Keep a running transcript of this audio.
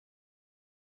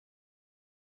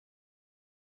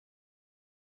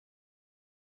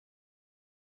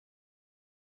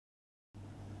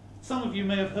some of you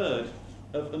may have heard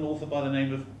of an author by the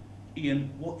name of Ian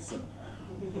Watson.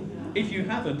 If you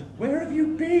haven't, where have you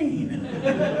been?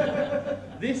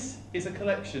 This is a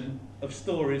collection of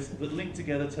stories that link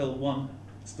together tell one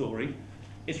story.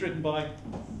 It's written by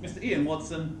Mr. Ian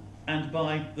Watson and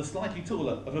by the slightly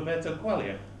taller Roberto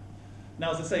Quaglia.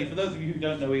 Now, as I say, for those of you who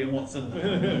don't know Ian Watson,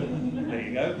 there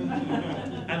you go.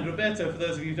 And Roberto, for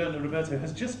those of you who don't know Roberto,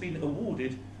 has just been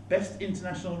awarded Best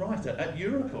International Writer at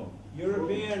Eurocon.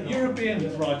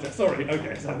 European writer, sorry,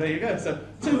 okay, so there you go. So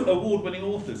 2 award-winning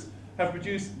authors have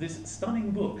produced this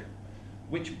stunning book,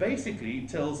 which basically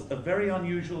tells a very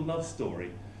unusual love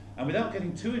story. And without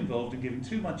getting too involved and giving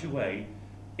too much away,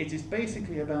 it is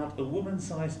basically about a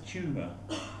woman-sized tumour,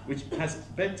 which has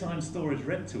bedtime stories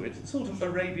read to it, sort of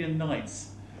Arabian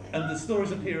Nights, and the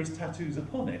stories appear as tattoos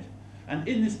upon it. And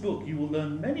in this book you will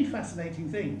learn many fascinating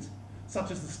things,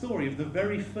 such as the story of the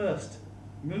very first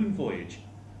moon voyage,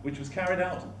 which was carried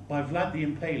out by Vlad the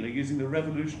Impaler using the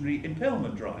revolutionary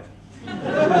impalement drive.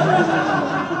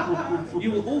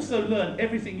 You will also learn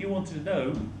everything you wanted to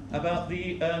know about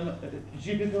the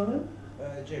gigolo?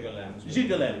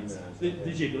 Gigolems, the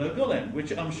gigolo golem,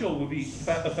 which I'm sure will be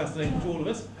fascinating to all of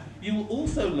us. You will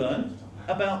also learn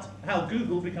about how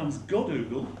Google becomes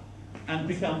God-Oogle and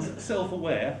becomes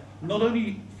self-aware, not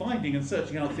only finding and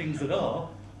searching out things that are,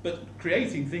 but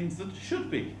creating things that should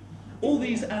be. All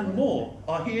these and more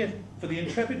are here for the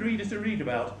intrepid reader to read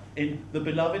about in The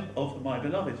Beloved of My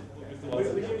Beloved. Would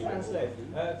you translate?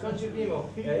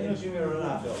 Contribuimo il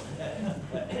giurolato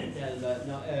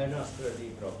del nostro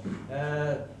libro.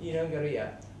 In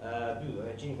Ungheria,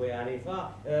 5 anni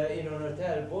fa, in un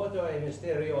hotel vuoto e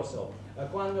misterioso,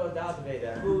 quando Darth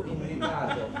Vader fu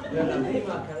invitato per la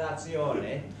prima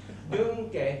colazione,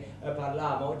 dunque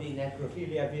parliamo di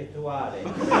necrofilia virtuale. To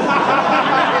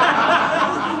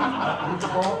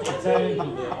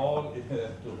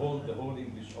hold the whole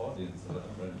English audience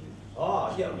friendly.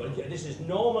 Oh, yeah, well, yeah, this is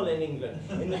normal in England.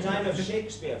 In the time of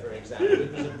Shakespeare, for example,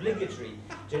 it was obligatory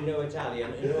to know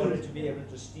Italian in order to be able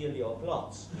to steal your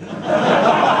plots. I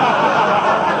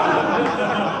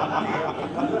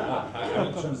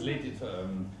will translate it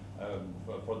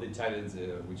for the Italians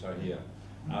which are here.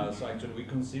 So actually we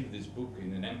conceived this book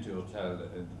in an empty hotel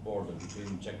at the border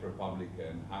between Czech Republic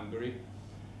and Hungary,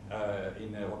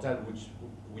 in a hotel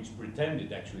which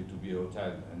pretended actually to be a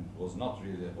hotel and was not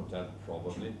really a hotel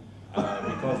probably,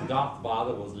 because Darth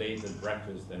Vader was late at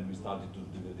breakfast and we started to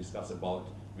discuss about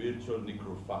virtual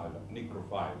necrophilia.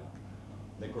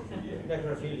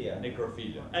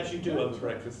 As you do over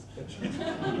breakfast.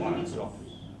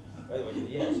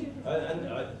 Yes, and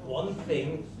one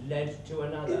thing led to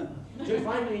another. So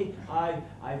finally, I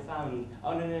found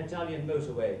on an Italian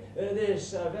motorway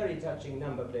this very touching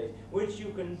number plate, which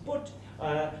you can put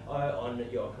on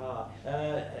your car.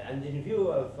 And in view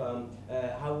of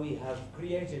how we have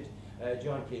created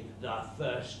jointly the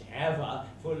first ever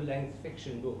full-length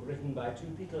fiction book written by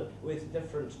 2 people with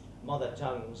different mother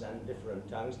tongues and different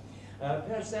tongues,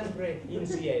 per sempre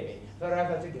insieme,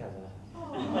 forever together.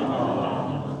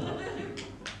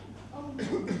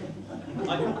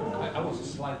 I was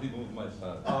slightly moved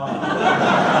myself.